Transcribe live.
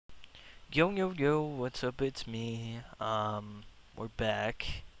Yo yo yo, what's up? It's me. We're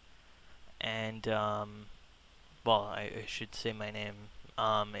back, and well, I should say my name.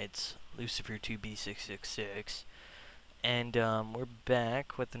 It's Lucifer2B666, and we're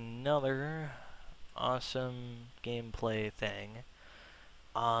back with another awesome gameplay thing.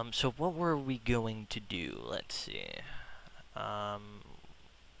 So what were we going to do? Let's see. Um,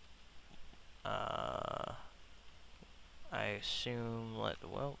 uh, I assume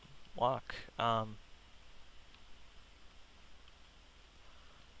walk.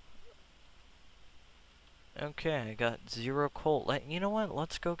 Okay, I got 0 coal. You know what?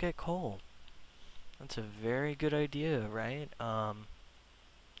 Let's go get coal. That's a very good idea, right? Or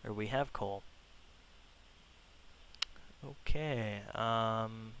we have coal. Okay,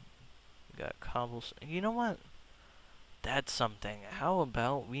 we got cobbles. You know what? That's something. How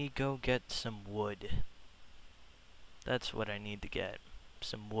about we go get some wood? That's what I need to get.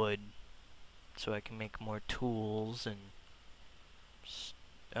 Some wood. So I can make more tools and...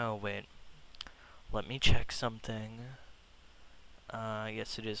 Oh, wait. Let me check something.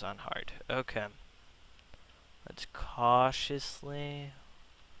 Yes, it is on hard. Okay. Let's cautiously...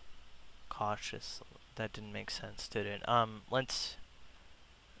 That didn't make sense, did it? Let's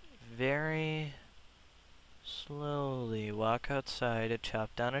very slowly walk outside to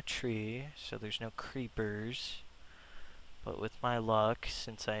chop down a tree so there's no creepers. But with my luck,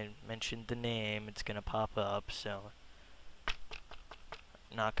 since I mentioned the name, it's gonna pop up, so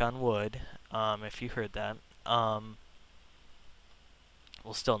knock on wood, if you heard that. We'll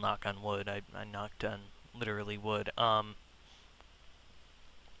still knock on wood. I knocked on literally wood.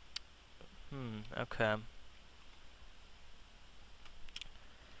 Okay.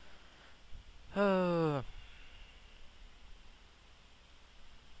 Oh,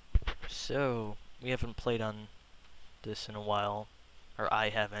 so we haven't played on this in a while, or I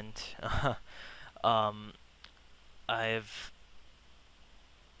haven't. um, I've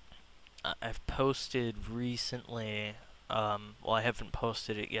I've posted recently. Well, I haven't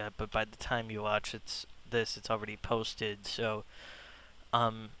posted it yet, but by the time you watch it's already posted. So,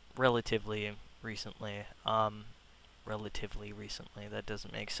 relatively recently. Relatively recently. That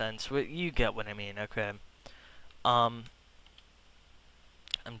doesn't make sense. You get what I mean, okay? Um,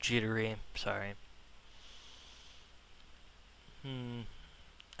 I'm jittery. Sorry.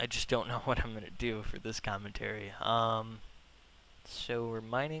 I just don't know what I'm gonna do for this commentary. So we're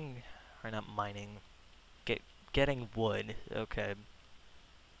mining, or not mining, getting wood. Okay.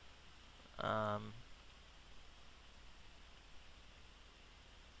 Um,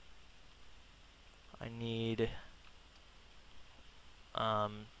 I need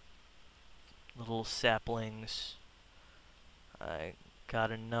um little saplings. I got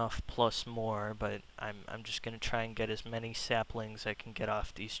enough plus more, but I'm just gonna try and get as many saplings I can get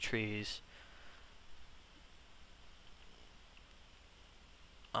off these trees.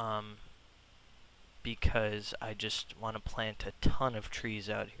 Um, because I just want to plant a ton of trees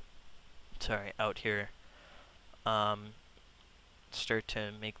out here. Sorry, out here. Um, start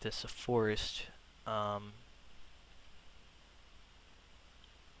to make this a forest. Um,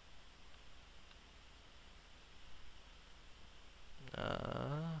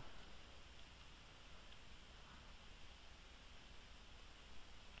 uh,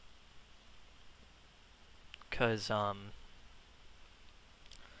 cause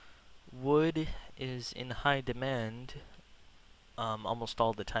wood is in high demand almost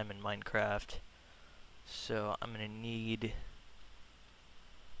all the time in Minecraft. So I'm gonna need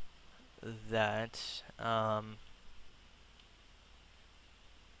that.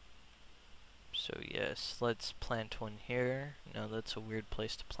 So yes, let's plant one here. No, that's a weird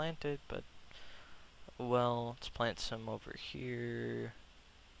place to plant it, but well, let's plant some over here.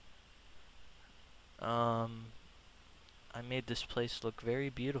 I made this place look very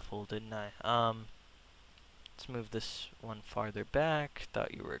beautiful, didn't I? Let's move this one farther back.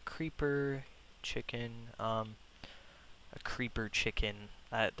 Thought you were a creeper chicken. A creeper chicken.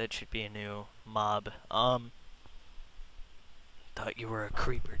 That should be a new mob. Thought you were a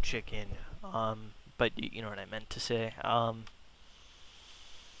creeper chicken. But you know what I meant to say.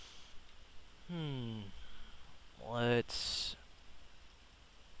 Let's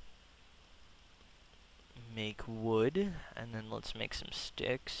make wood, and then let's make some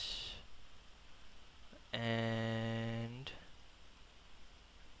sticks. And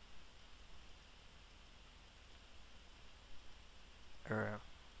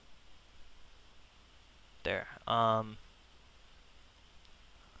there.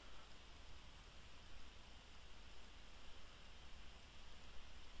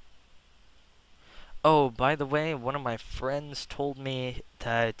 Oh, by the way, one of my friends told me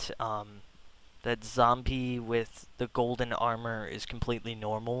that that zombie with the golden armor is completely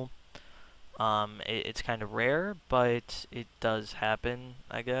normal. It's kind of rare, but it does happen,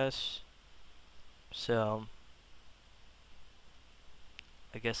 I guess. So,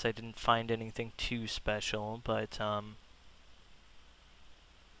 I guess I didn't find anything too special, but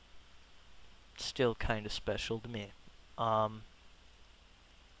still kind of special to me. Um,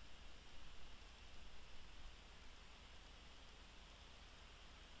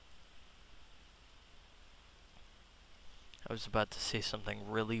 I was about to say something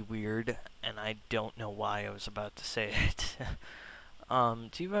really weird, and I don't know why I was about to say it.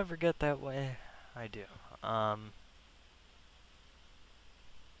 Do you ever get that way? I do. Um,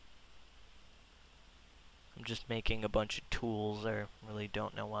 I'm just making a bunch of tools. I really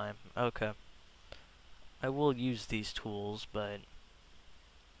don't know why. Okay. I will use these tools, but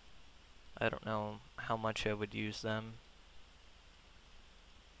I don't know how much I would use them.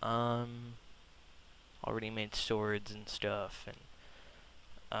 Um, already made swords and stuff, and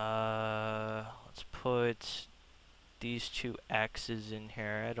let's put these two axes in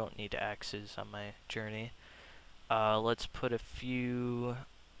here. I don't need axes on my journey. Let's put a few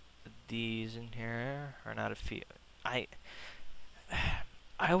of these in here, or not a few. I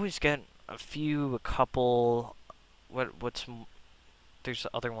I always get a couple. What's there's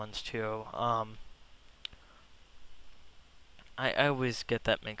other ones too. I always get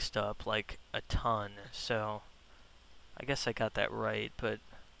that mixed up, like a ton. So I guess I got that right, but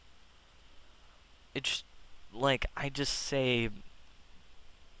it's like I just say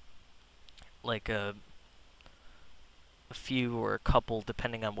like a few or a couple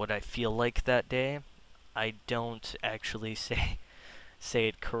depending on what I feel like that day. I don't actually say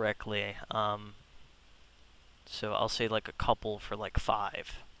it correctly. So I'll say like a couple for like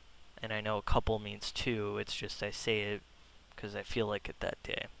 5. And I know a couple means 2. It's just I say it because I feel like it that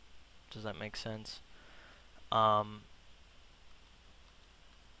day. Does that make sense? Um,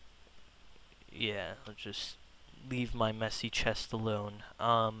 yeah, I'll just leave my messy chest alone.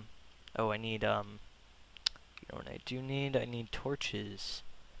 Oh, I need, you know what I do need? I need torches.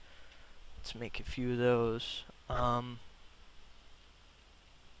 Let's make a few of those.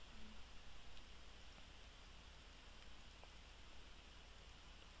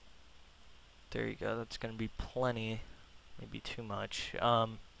 There you go. That's gonna be plenty. Maybe too much.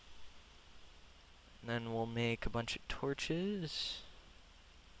 Then we'll make a bunch of torches.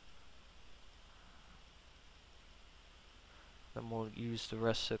 Then we'll use the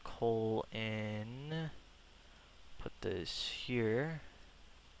rest of the coal in. Put this here.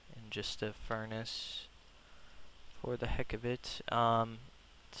 In just a furnace. For the heck of it.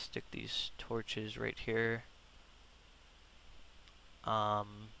 Stick these torches right here.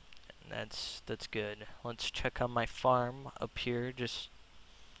 That's good. Let's check on my farm up here, just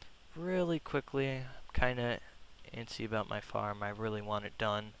really quickly. Kinda antsy about my farm. I really want it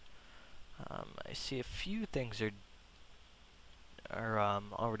done. I see a few things are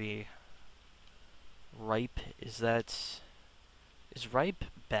already ripe. Is ripe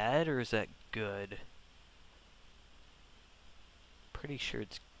bad or is that good? Pretty sure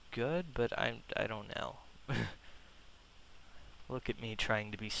it's good, but I don't know. Look at me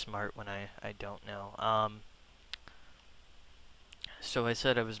trying to be smart when I don't know. So I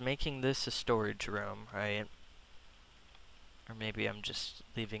said I was making this a storage room, right? Or maybe I'm just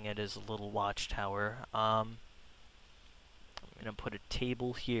leaving it as a little watchtower. I'm gonna put a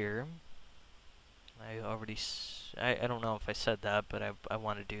table here. I don't know if I said that, but I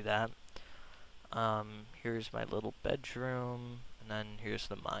want to do that. Here's my little bedroom, and then here's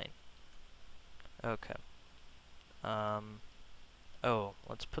the mine. Okay. Oh,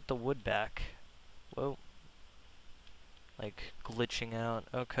 let's put the wood back. Whoa. Like, glitching out.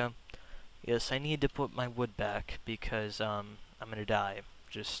 Okay. Yes, I need to put my wood back, because, I'm gonna die.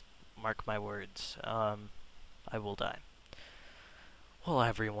 Just mark my words. I will die. Well,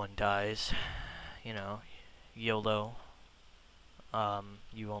 everyone dies. You know, YOLO.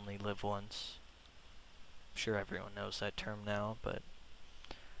 You only live once. I'm sure everyone knows that term now, but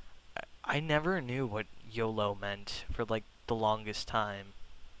I never knew what YOLO meant for like the longest time.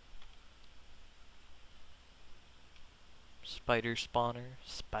 Spider spawner,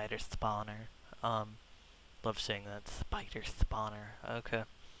 spider spawner. Love saying that, spider spawner. Okay.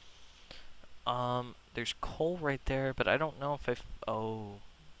 There's coal right there, but I don't know if oh.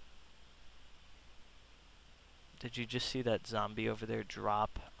 Did you just see that zombie over there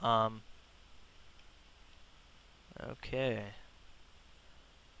drop? Okay.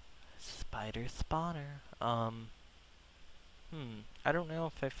 Spider spawner. I don't know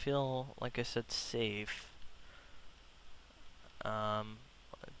if I feel, like I said, safe.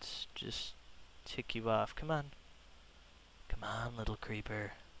 Let's just tick you off. Come on. Come on, little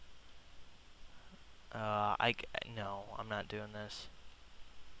creeper. No, I'm not doing this.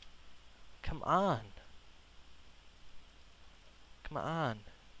 Come on. Come on.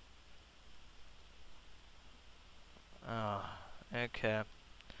 Oh, okay.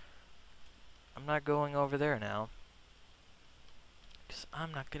 I'm not going over there now. Because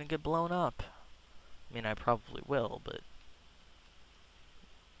I'm not going to get blown up. I mean, I probably will, but...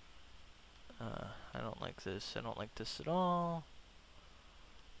 I don't like this. I don't like this at all.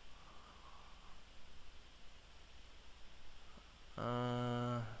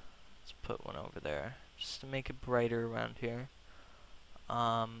 Let's put one over there. Just to make it brighter around here.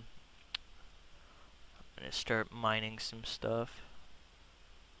 I'm gonna start mining some stuff.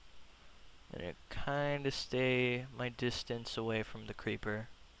 I'm gonna kinda stay my distance away from the creeper.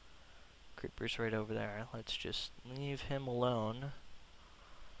 Creeper's right over there. Let's just leave him alone.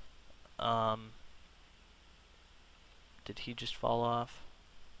 Did he just fall off?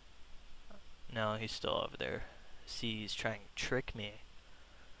 No, he's still over there. See, he's trying to trick me.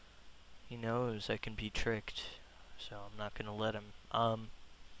 He knows I can be tricked, so I'm not gonna let him.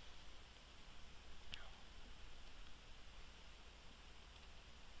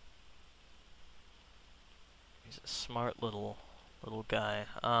 He's a smart little guy.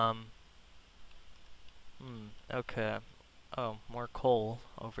 Okay. Oh, more coal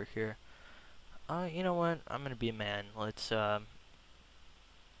over here. You know what? I'm gonna be a man. Let's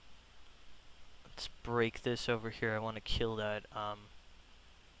break this over here. I want to kill that,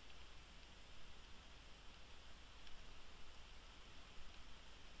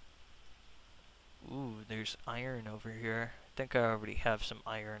 Ooh, there's iron over here. I think I already have some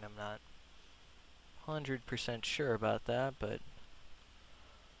iron. I'm not 100% sure about that, but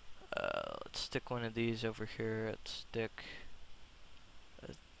let's stick one of these over here. Let's stick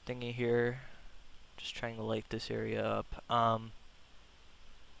a thingy here. Just trying to light this area up.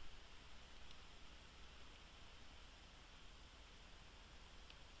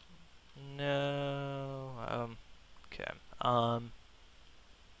 No. Okay.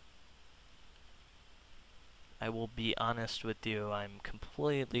 I will be honest with you. I'm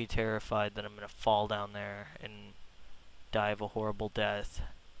completely terrified that I'm gonna fall down there and die of a horrible death.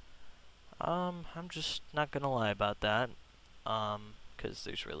 I'm just not gonna lie about that. 'Cause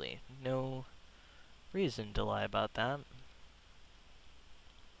there's really no reason to lie about that.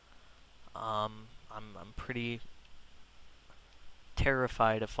 I'm pretty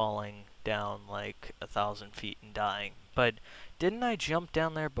terrified of falling down like 1,000 feet and dying. But didn't I jump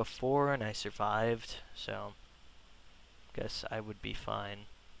down there before and I survived? So, guess I would be fine.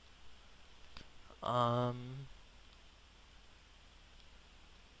 Oh,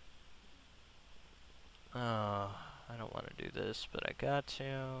 I don't want to do this, but I got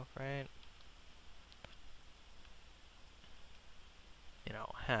to, right? You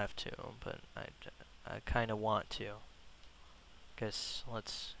know, have to, but I kind of want to. Guess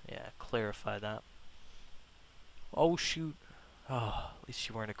let's, yeah, clarify that. Oh, shoot. Oh, at least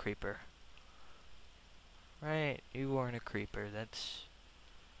you weren't a creeper. Right, you weren't a creeper. That's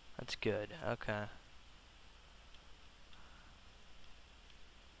good. Okay.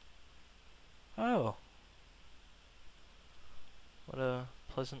 Oh. What a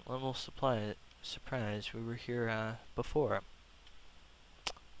pleasant little surprise. We were here, before.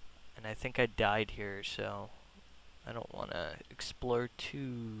 And I think I died here, so I don't want to explore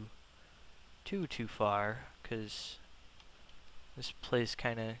too far, because this place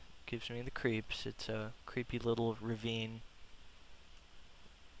kind of gives me the creeps. It's a creepy little ravine.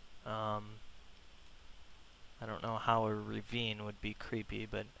 I don't know how a ravine would be creepy,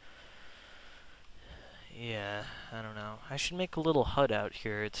 but yeah, I don't know. I should make a little hut out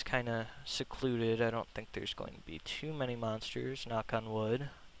here. It's kind of secluded. I don't think there's going to be too many monsters, knock on wood.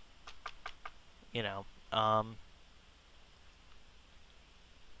 You know, I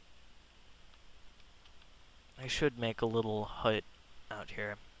should make a little hut out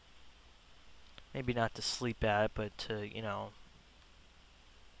here. Maybe not to sleep at, but to, you know,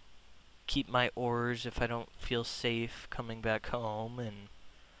 keep my ores if I don't feel safe coming back home, and,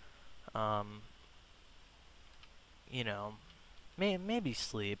 you know, maybe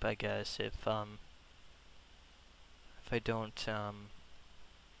sleep, I guess, if I don't,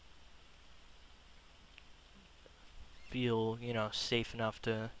 feel, you know, safe enough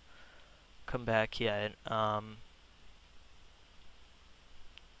to come back yet. Oh,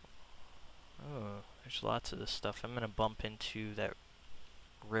 there's lots of this stuff. I'm gonna bump into that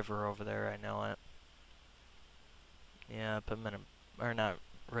river over there, I know it. Yep, I'm in a, or not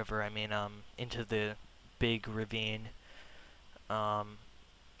river, I mean, into the big ravine. Um,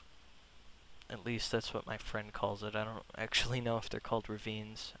 at least that's what my friend calls it. I don't actually know if they're called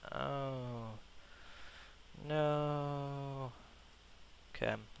ravines. Oh, no.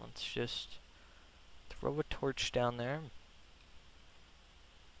 Okay, let's just throw a torch down there.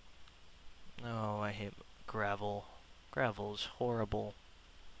 Oh, I hate gravel. Gravel's horrible.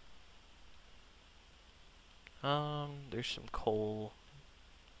 There's some coal.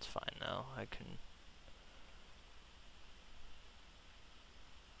 It's fine now. I can...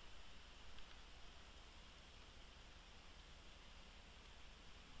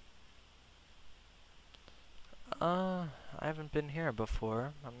 I haven't been here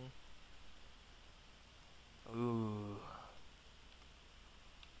before. Ooh.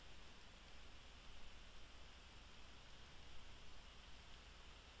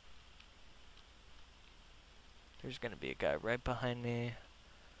 There's gonna be a guy right behind me.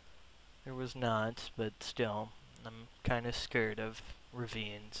 There was not, but still, I'm kind of scared of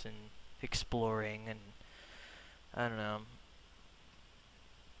ravines and exploring, and I don't know.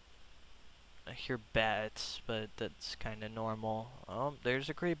 I hear bats, but that's kind of normal. Oh, there's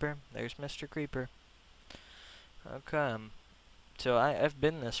a creeper. There's Mr. Creeper. Okay. So I've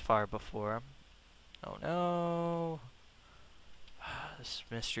been this far before. Oh no. This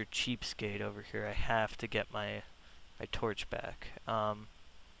Mr. Cheapskate over here. I have to get my torch back. Oh,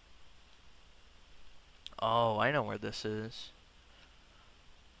 I know where this is.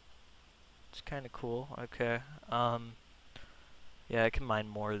 It's kind of cool. Okay. Yeah, I can mine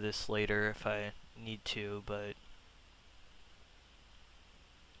more of this later if I need to, but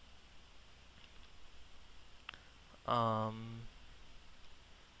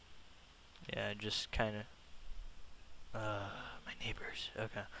yeah, just kind of my neighbors.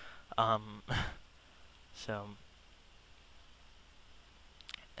 Okay. Um so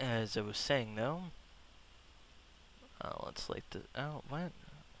as I was saying though, let's light the what? I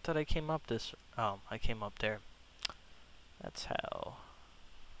thought I came up this I came up there. That's how.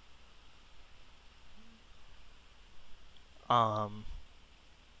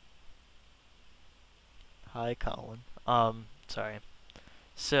 Hi Colin. Sorry.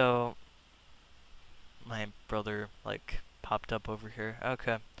 So my brother like popped up over here.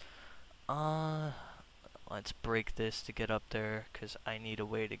 Okay. Uh let's break this to get up there cuz I need a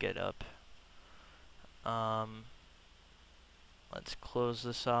way to get up. Let's close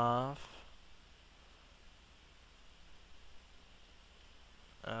this off.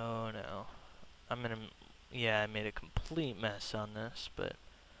 Oh no. I'm gonna yeah, I made a complete mess on this, but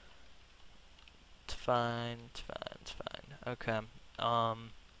it's fine, it's fine, it's fine. Okay.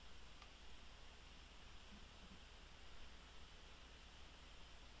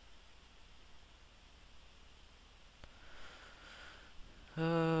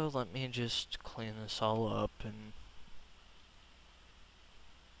 Let me just clean this all up and...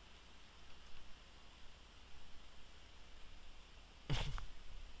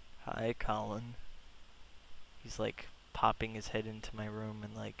 Hi, Colin. He's like popping his head into my room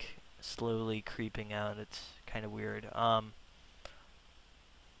and like slowly creeping out. It's kind of weird.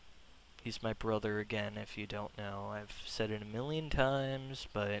 He's my brother again, if you don't know. I've said it a million times,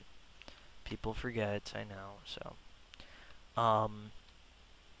 but people forget, I know, so.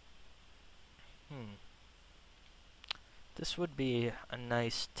 Hmm. This would be a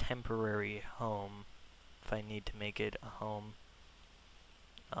nice temporary home if I need to make it a home.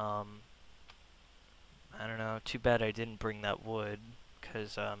 I don't know, too bad I didn't bring that wood,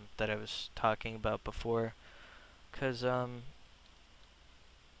 cause, that I was talking about before. Cause,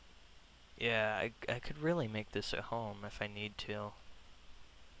 yeah, I could really make this a home if I need to.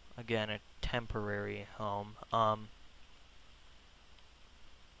 Again, a temporary home.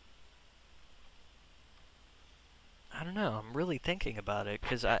 I don't know, I'm really thinking about it,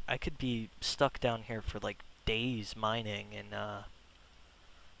 cause I could be stuck down here for like days mining, and,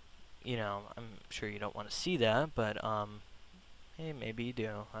 you know, I'm sure you don't want to see that, but, hey, maybe you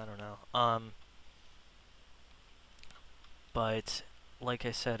do, I don't know. But, like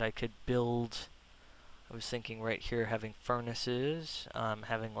I said, I could build... I was thinking right here having furnaces,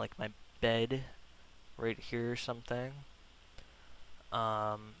 having like my bed right here or something.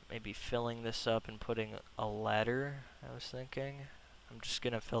 Maybe filling this up and putting a ladder, I was thinking. I'm just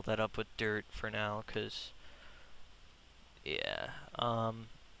gonna fill that up with dirt for now, cause, yeah,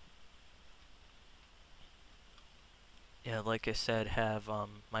 yeah, like I said, have,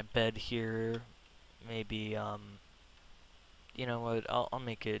 my bed here, maybe, you know what, I'll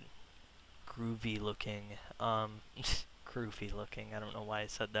make it groovy looking, groovy looking, I don't know why I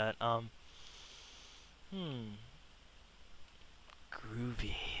said that, hmm,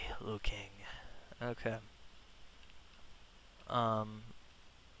 groovy looking. Okay. Um,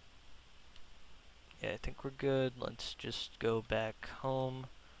 yeah, I think we're good. Let's just go back home.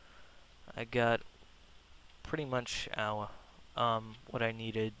 I got pretty much what I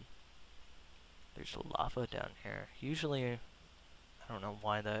needed. There's lava down here. Usually, I don't know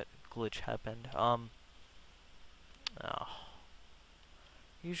why that glitch happened. Oh.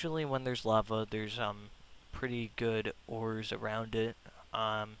 Usually when there's lava, there's pretty good ores around it.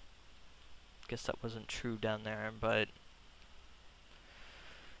 Guess that wasn't true down there, but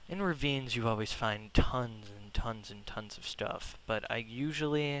in ravines you always find tons and tons and tons of stuff. But I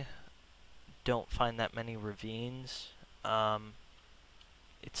usually don't find that many ravines.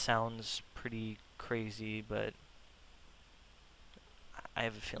 It sounds pretty crazy, but I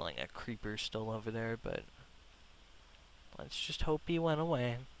have a feeling a creeper's still over there, but let's just hope he went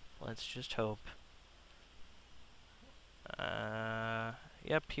away. Let's just hope.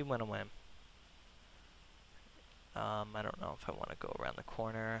 Yep, he went away. I don't know if I want to go around the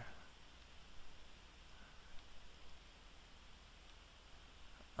corner.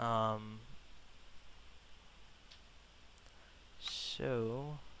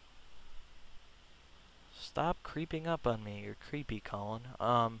 So stop creeping up on me. You're creepy, Colin.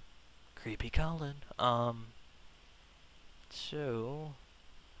 Creepy Colin. So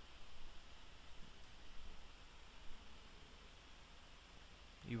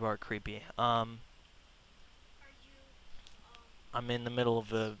you are creepy. I'm in the middle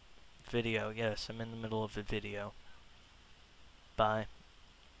of a video. Yes, I'm in the middle of a video. Bye.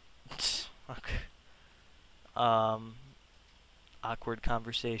 Okay. Awkward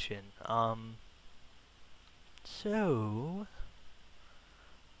conversation. So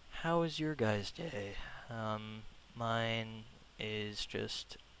how was your guys' day? Mine is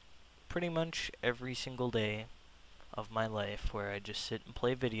just pretty much every single day of my life where I just sit and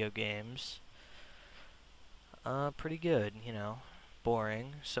play video games. Pretty good, you know.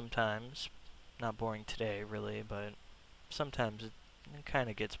 Boring sometimes. Not boring today, really, but sometimes it kind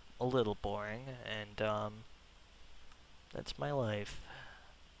of gets a little boring, and that's my life.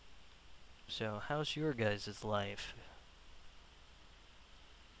 So, how's your guys' life?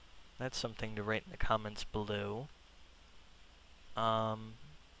 That's something to write in the comments below. I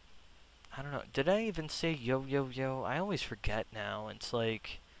don't know. Did I even say yo yo yo? I always forget now. It's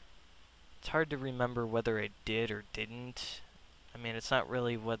like, it's hard to remember whether I did or didn't. I mean, it's not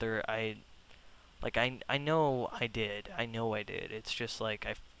really whether I, like, I know I did. I know I did. It's just like,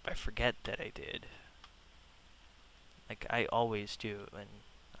 I forget that I did. Like, I always do, and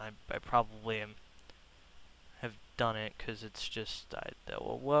I probably have done it because it's just,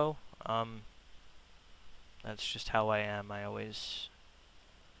 whoa, that's just how I am. I always,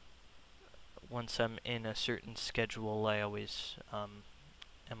 once I'm in a certain schedule, I always, am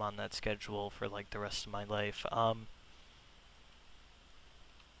on that schedule for, like, the rest of my life. Oh,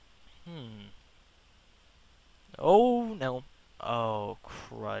 no. Oh,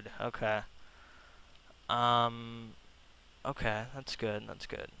 crud. Okay. Okay, that's good, that's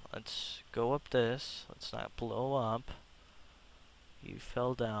good. Let's go up this. Let's not blow up. You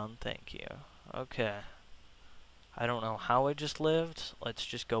fell down, thank you. Okay. I don't know how I just lived. Let's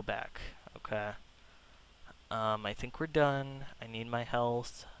just go back. Okay. I think we're done. I need my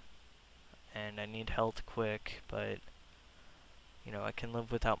health. And I need health quick, but you know, I can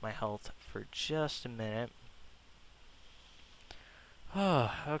live without my health for just a minute.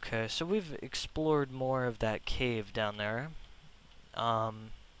 Okay, so we've explored more of that cave down there. I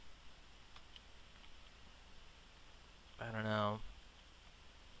don't know.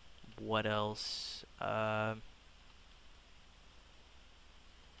 What else?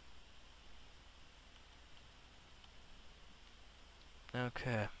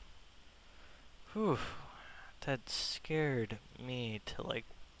 Okay. Whew. That scared me to like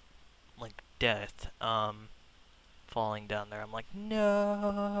death. Falling down there. I'm like,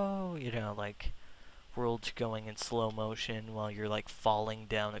 no! You know, like, world's going in slow motion while you're like falling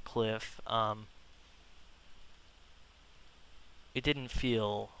down a cliff. It didn't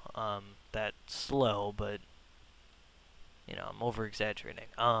feel, that slow, but, you know, I'm over-exaggerating.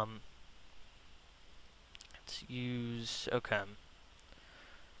 Let's use, okay.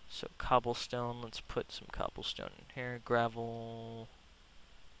 So, cobblestone, let's put some cobblestone in here. Gravel.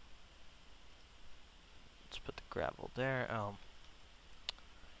 Let's put the gravel there. Oh.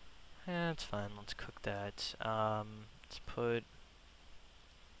 That's fine, let's cook that. Let's put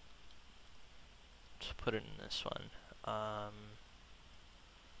it in this one.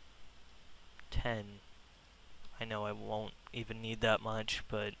 10. I know I won't even need that much,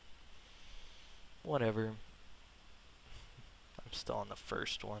 but whatever. I'm I'm still on the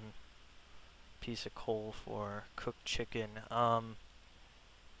first one. Piece of coal for cooked chicken. Let's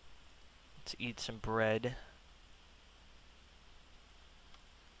eat some bread.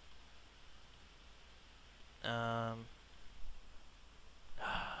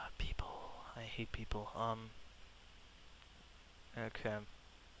 People. I hate people. Okay.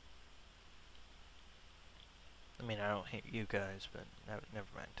 I mean, I don't hate you guys, but never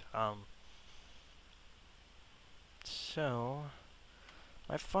mind. So,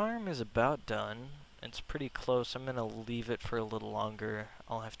 my farm is about done. It's pretty close. I'm gonna leave it for a little longer.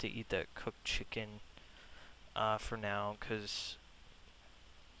 I'll have to eat that cooked chicken, for now, 'cause,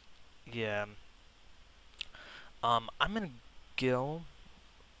 yeah. I'm gonna go.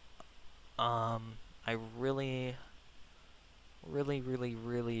 I really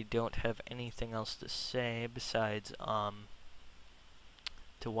don't have anything else to say besides,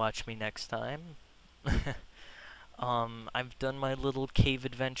 to watch me next time. I've done my little cave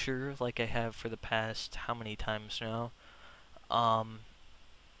adventure like I have for the past how many times now? I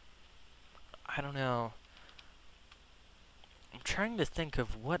don't know. I'm trying to think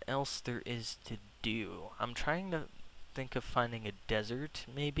of what else there is to do. I'm trying to think of finding a desert,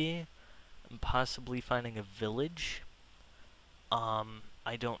 maybe, and possibly finding a village.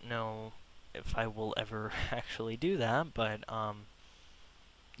 I don't know if I will ever actually do that, but,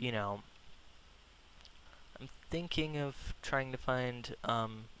 you know, I'm thinking of trying to find,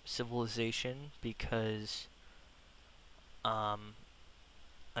 civilization, because, I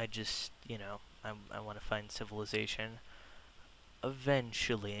just, I want to find civilization.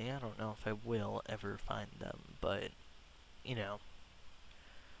 Eventually, I don't know if I will ever find them, but, you know,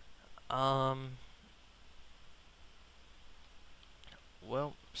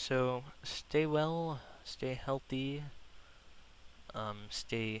 well, so, stay well, stay healthy,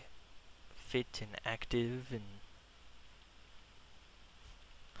 stay fit and active, and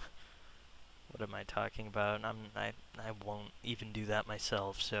what am I talking about? I won't even do that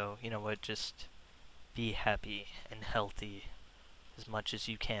myself, so, you know what, just be happy and healthy as much as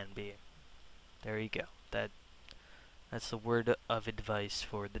you can be. There you go. That's the word of advice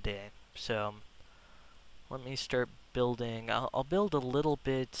for the day. So, let me start building. I'll build a little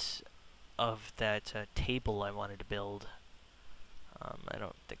bit of that table I wanted to build. I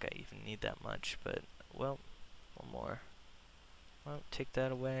don't think I even need that much, but, well, one more. Well, take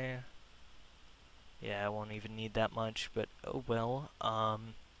that away. Yeah, I won't even need that much, but oh well.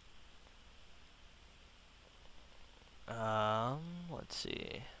 Let's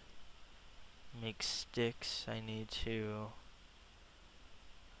see. Make sticks. I need to...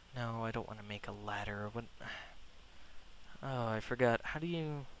 No, I don't want to make a ladder. What? Oh, I forgot. How do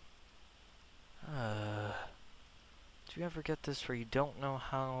you... Do you ever get this where you don't know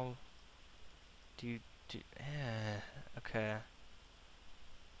how... Okay.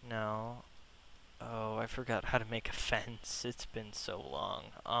 No. Oh, I forgot how to make a fence. It's been so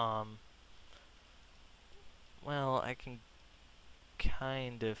long. Well, I can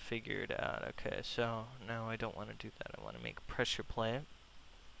kind of figure it out. Okay, so, no, I don't want to do that. I want to make pressure plate.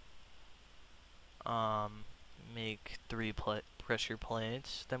 Make 3 pressure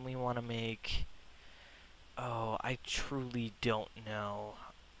plates. Then we want to make... Oh, I truly don't know.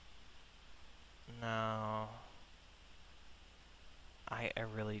 No. I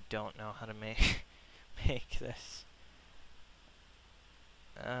really don't know how to make make this.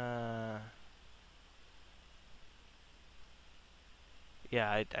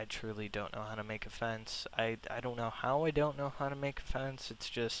 Yeah, I truly don't know how to make a fence. I don't know how I don't know how to make a fence. It's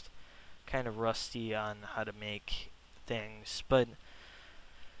just kind of rusty on how to make things. But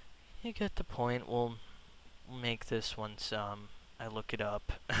you get the point. We'll make this once I look it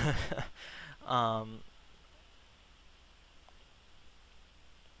up.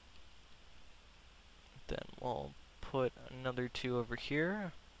 Then we'll put another 2 over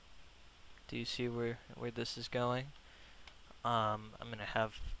here. Do you see where this is going? I'm gonna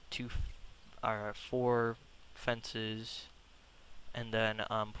have 4 fences, and then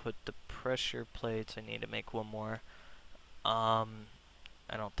put the pressure plates. I need to make 1 more. I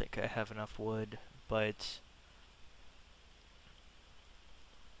don't think I have enough wood, but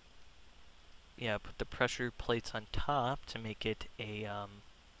yeah, put the pressure plates on top to make it a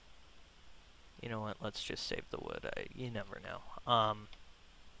you know what? Let's just save the wood. You never know.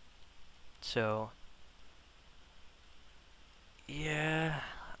 So yeah,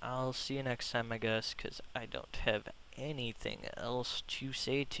 I'll see you next time, I guess, because I don't have anything else to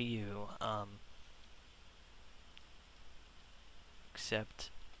say to you, except,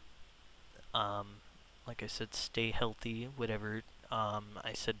 like I said, stay healthy, whatever,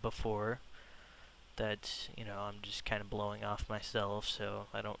 I said before. that, you know, I'm just kind of blowing off myself, so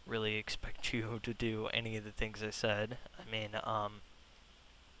I don't really expect you to do any of the things I said. I mean,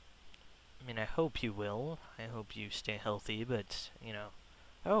 I hope you will. I hope you stay healthy, but, you know...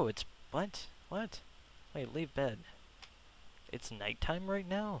 Oh, it's... What? What? Wait, leave bed. It's nighttime right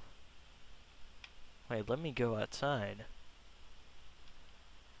now? Wait, let me go outside.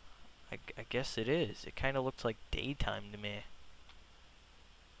 I guess it is. It kind of looks like daytime to me.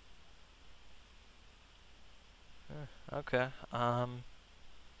 Okay,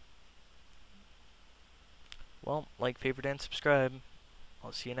 well, like, favorite, and subscribe.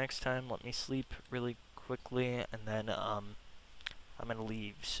 I'll see you next time. Let me sleep really quickly, and then, I'm gonna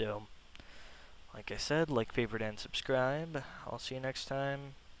leave, so... Like I said, like, favorite, and subscribe. I'll see you next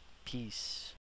time. Peace.